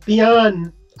shape,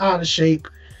 beyond out of shape.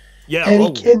 Yeah,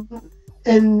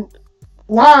 and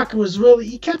Rock was really,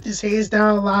 he kept his hands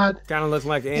down a lot. Kind of looked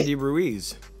like Andy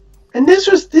Ruiz. And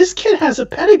this kid has a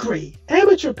pedigree,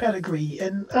 amateur pedigree,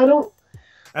 and I don't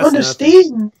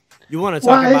understand. Nothing. You want to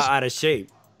talk about out of shape?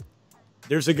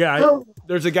 There's a guy.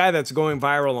 There's a guy that's going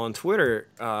viral on Twitter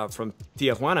from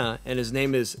Tijuana, and his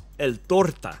name is El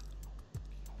Torta.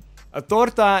 A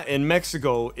torta in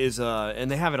Mexico is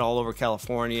and they have it all over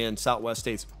California and Southwest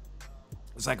states.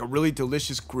 It's like a really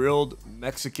delicious grilled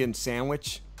Mexican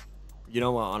sandwich, you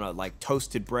know, on a like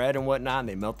toasted bread and whatnot. And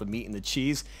they melt the meat and the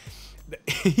cheese.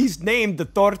 He's named the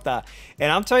Torta,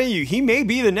 and I'm telling you, he may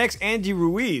be the next Andy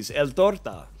Ruiz, El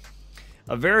Torta.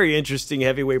 a very interesting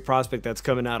heavyweight prospect that's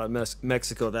coming out of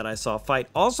Mexico that I saw fight.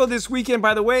 Also this weekend,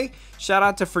 by the way, shout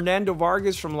out to Fernando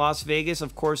Vargas from Las Vegas.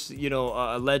 Of course, you know,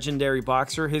 a legendary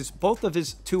boxer. Both of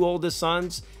his two oldest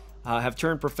sons have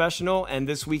turned professional, and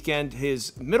this weekend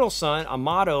his middle son,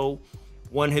 Amado,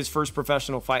 won his first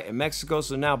professional fight in Mexico.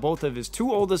 So now both of his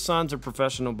two oldest sons are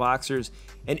professional boxers,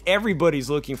 and everybody's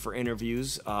looking for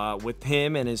interviews with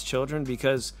him and his children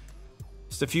because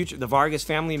it's the future. The Vargas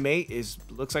family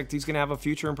looks like he's gonna have a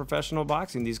future in professional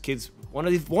boxing. These kids, one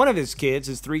of his kids,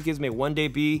 his three kids, may one day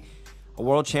be a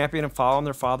world champion and follow in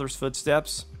their father's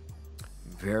footsteps.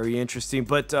 Very interesting.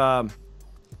 But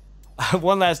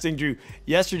one last thing, Drew.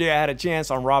 Yesterday I had a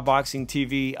chance on Raw Boxing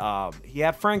TV. He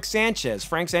had Frank Sanchez.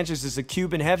 Frank Sanchez is a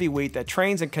Cuban heavyweight that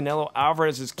trains in Canelo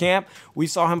Alvarez's camp. We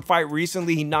saw him fight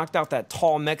recently. He knocked out that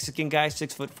tall Mexican guy,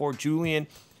 6'4" Julian.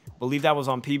 Believe that was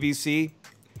on PBC.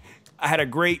 I had a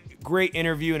great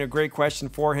interview and a great question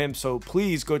for him. So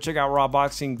please go check out Raw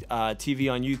Boxing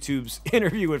TV on YouTube's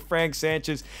interview with Frank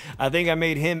Sanchez. I think I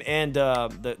made him and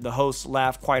the host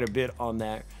laugh quite a bit on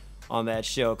that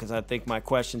show because I think my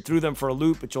question threw them for a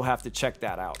loop, but you'll have to check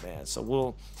that out, man.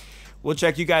 So we'll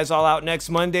check you guys all out next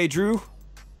Monday. Drew,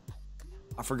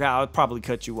 I forgot. I'll probably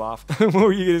cut you off. What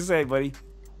were you going to say, buddy?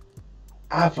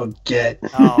 I forget.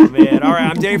 Oh, man. All right.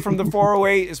 I'm Dave from the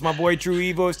 408. It's my boy Drew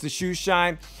Evo. It's the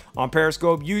Shoeshine on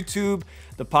Periscope, YouTube.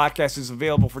 The podcast is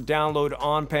available for download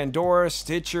on Pandora,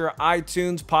 Stitcher,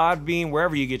 iTunes, Podbean,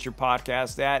 wherever you get your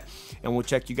podcast at. And we'll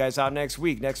check you guys out next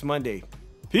week, next Monday.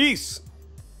 Peace.